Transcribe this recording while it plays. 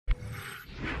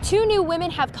Two new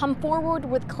women have come forward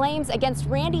with claims against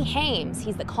Randy Hames.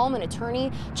 He's the Cullman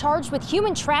attorney charged with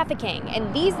human trafficking,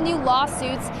 and these new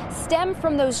lawsuits stem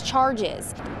from those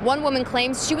charges. One woman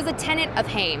claims she was a tenant of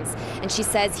Hames, and she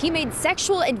says he made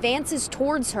sexual advances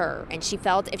towards her, and she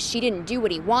felt if she didn't do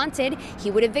what he wanted, he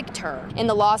would evict her. In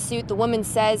the lawsuit, the woman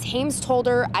says Hames told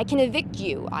her, "I can evict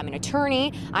you. I'm an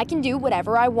attorney. I can do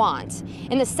whatever I want."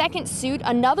 In the second suit,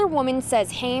 another woman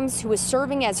says Hames, who was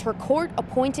serving as her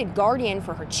court-appointed guardian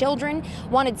for her children,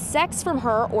 wanted sex from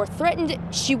her or threatened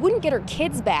she wouldn't get her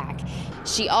kids back.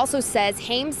 She also says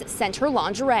Hames sent her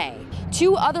lingerie.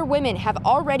 Two other women have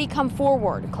already come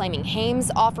forward, claiming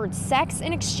Hames offered sex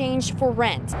in exchange for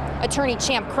rent. Attorney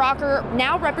Champ Crocker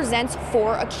now represents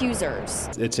four accusers.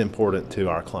 It's important to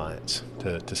our clients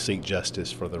to seek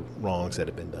justice for the wrongs that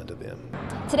have been done to them.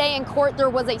 Today in court, there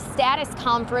was a status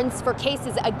conference for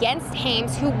cases against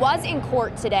Hames, who was in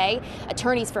court today.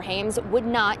 Attorneys for Hames would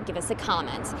not give us a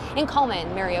comment. In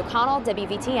Cullman, Mary O'Connell,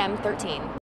 WVTM 13.